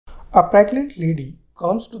A pregnant lady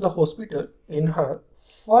comes to the hospital in her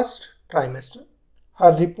first trimester.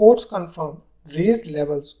 Her reports confirm raised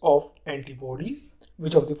levels of antibodies.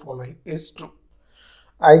 Which of the following is true?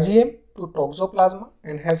 IgM to toxoplasma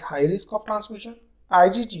and has high risk of transmission.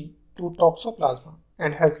 IgG to toxoplasma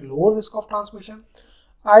and has low risk of transmission.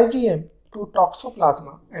 IgM to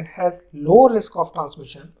toxoplasma and has low risk of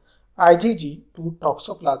transmission. IgG to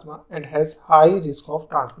toxoplasma and has high risk of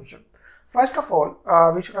transmission. First of all,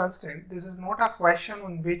 we should understand this is not a question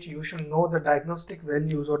on which you should know the diagnostic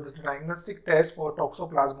values or the diagnostic test for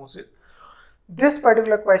toxoplasmosis. This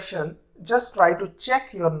particular question just try to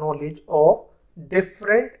check your knowledge of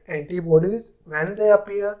different antibodies, when they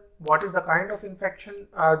appear, what is the kind of infection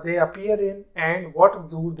they appear in, and what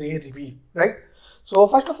do they reveal, right? So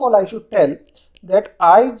first of all, I should tell that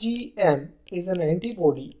IgM is an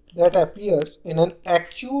antibody that appears in an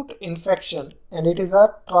acute infection, and it is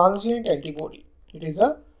a transient antibody. It is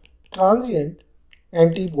a transient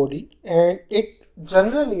antibody and it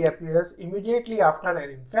generally appears immediately after an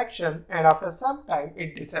infection, and after some time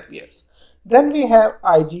it disappears. Then we have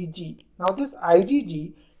IgG. Now this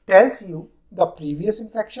IgG tells you the previous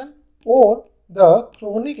infection or the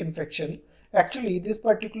chronic infection. Actually, this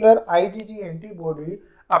particular IgG antibody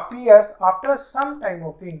appears after some time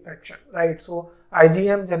of the infection, right? So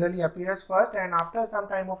IgM generally appears first, and after some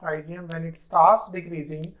time of IgM, when it starts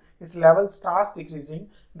decreasing, its level starts decreasing,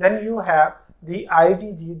 then you have the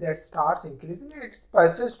IgG that starts increasing and it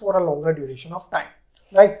persists for a longer duration of time,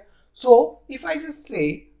 right? So if I just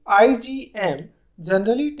say IgM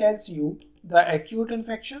generally tells you the acute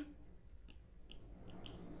infection,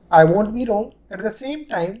 I won't be wrong. At the same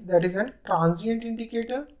time, that is a transient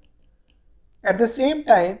indicator. At the same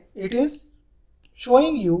time, it is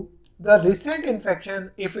showing you the recent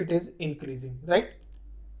infection if it is increasing, right?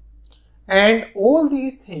 And all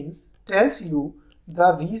these things tells you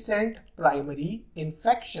the recent primary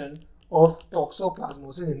infection of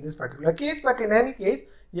toxoplasmosis in this particular case. But in any case,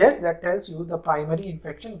 yes, that tells you the primary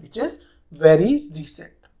infection which is very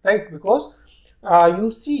recent, right? Because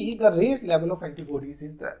you see the raised level of antibodies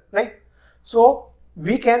is there, right? So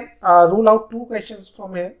we can rule out two questions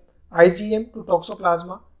from here. IgM to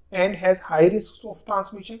toxoplasma and has high risk of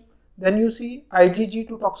transmission. Then you see IgG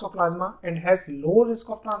to toxoplasma and has low risk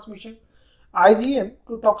of transmission. IgM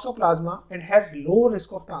to toxoplasma and has low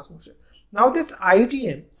risk of transmission. Now this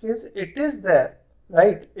IgM, since it is there,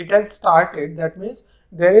 right, it has started, that means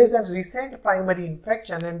there is a recent primary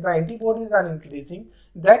infection and the antibodies are increasing.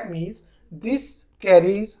 That means this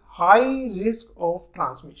carries high risk of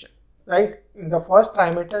transmission, right? In the first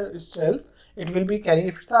trimester itself, it will be carrying,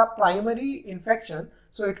 if it's a primary infection,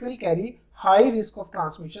 so it will carry high risk of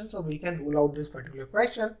transmission. So we can rule out this particular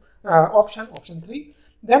question, option 3.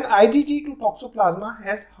 Then IgG to toxoplasma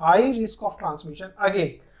has high risk of transmission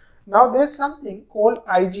again. Now there's something called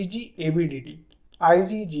IgG avidity.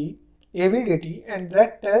 IgG avidity, and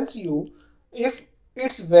that tells you if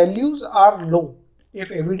its values are low.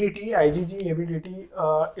 If avidity, IgG avidity is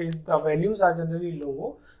the values are generally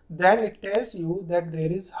low, then it tells you that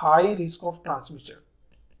there is high risk of transmission.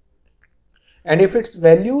 And if its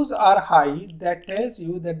values are high, that tells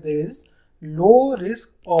you that there is low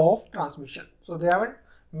risk of transmission. So they haven't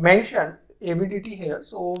mentioned avidity here,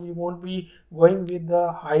 so we won't be going with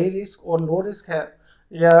the high risk or low risk here.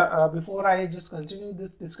 Before I just continue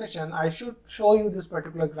this discussion, I should show you this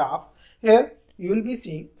particular graph. Here you will be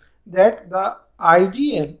seeing that the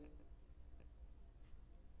IgM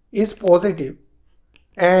is positive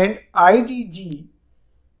and IgG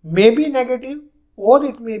may be negative or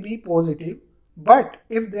it may be positive, but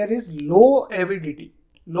if there is low avidity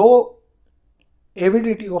of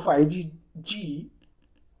IgG,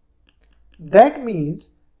 that means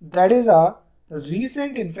that is a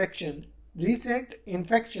recent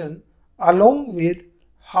infection along with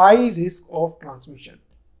high risk of transmission.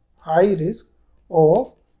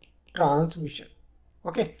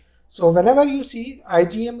 Okay, so whenever you see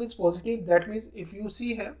IgM is positive, that means if you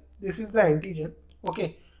see here, this is the antigen.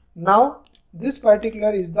 Okay, now this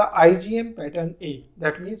particular is the IgM pattern A.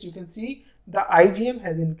 That means you can see the IgM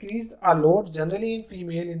has increased a lot. Generally in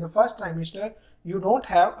female in the first trimester, you don't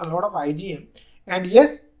have a lot of IgM, and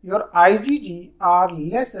yes, your IgG are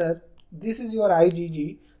lesser. This is your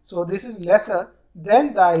IgG, so this is lesser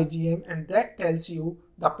than the IgM, and that tells you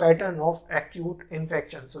the pattern of acute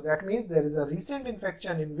infection. So that means there is a recent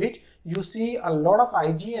infection in which you see a lot of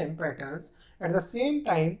IgM patterns. At the same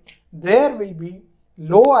time, there will be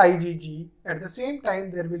low IgG. At the same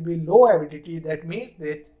time, there will be low avidity. That means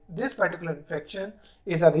that this particular infection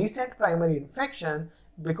is a recent primary infection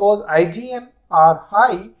because IgM are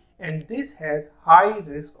high and this has high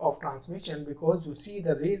risk of transmission because you see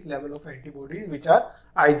the raised level of antibodies which are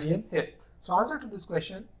IgM here. So answer to this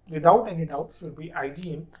question without any doubt should be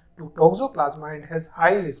IgM to toxoplasma and has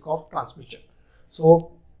high risk of transmission.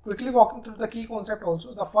 So quickly walking through the key concept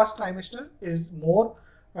also, the first trimester is more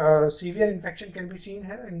severe infection can be seen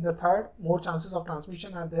here. In the third, more chances of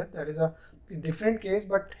transmission are there. That is a different case,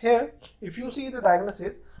 but here if you see the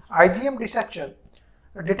diagnosis, IgM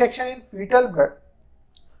detection in fetal blood,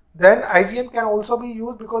 then IgM can also be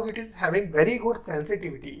used because it is having very good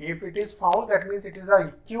sensitivity. If it is found, that means it is a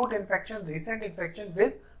acute infection, recent infection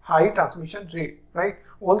with high transmission rate, right?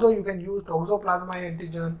 Although you can use toxoplasma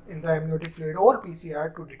antigen in the amniotic fluid or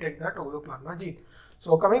PCR to detect the toxoplasma gene.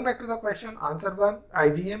 So coming back to the question, answer 1,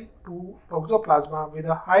 IgM to toxoplasma with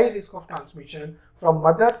a high risk of transmission from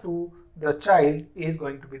mother to the child is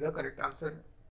going to be the correct answer.